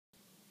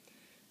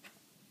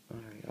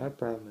Our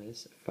problem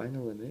is, find the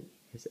limit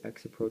as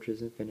x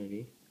approaches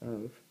infinity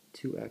of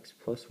 2x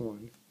plus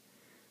 1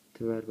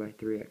 divided by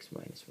 3x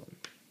minus 1.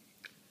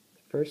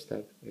 The first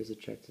step is to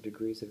check the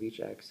degrees of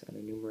each x on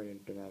the numerator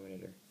and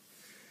denominator.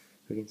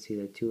 We can see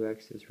that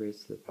 2x is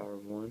raised to the power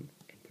of 1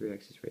 and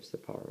 3x is raised to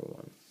the power of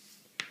 1.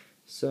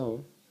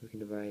 So, we can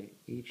divide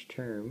each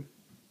term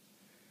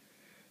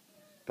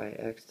by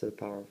x to the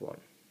power of 1.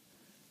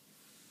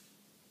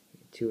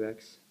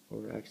 2x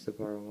over x to the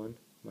power of 1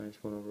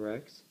 minus 1 over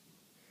x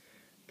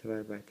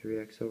divided by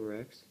 3x over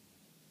x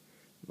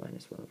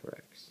minus 1 over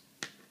x.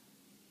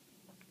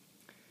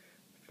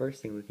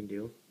 First thing we can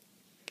do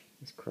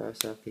is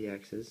cross off the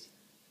x's,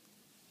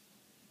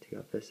 take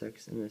off this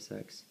x and this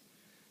x,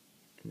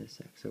 and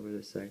this x over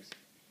this x,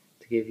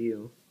 to give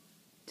you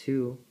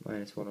 2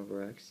 minus 1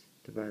 over x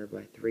divided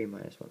by 3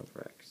 minus 1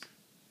 over x.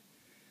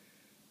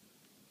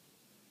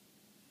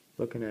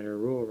 Looking at our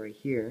rule right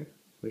here,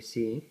 we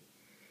see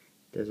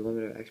there's a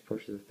limit of x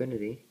approaches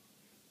infinity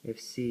if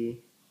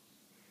c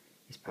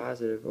is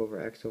positive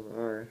over x over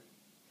r,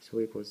 this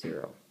will equal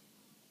 0.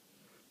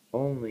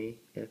 Only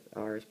if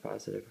r is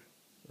positive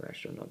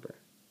rational number.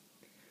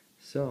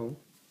 So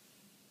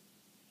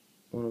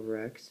 1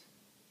 over x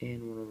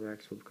and 1 over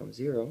x will become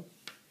 0,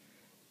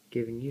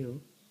 giving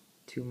you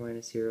 2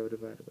 minus 0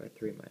 divided by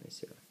 3 minus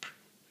 0,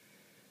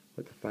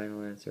 with the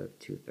final answer of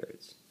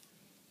 2/3.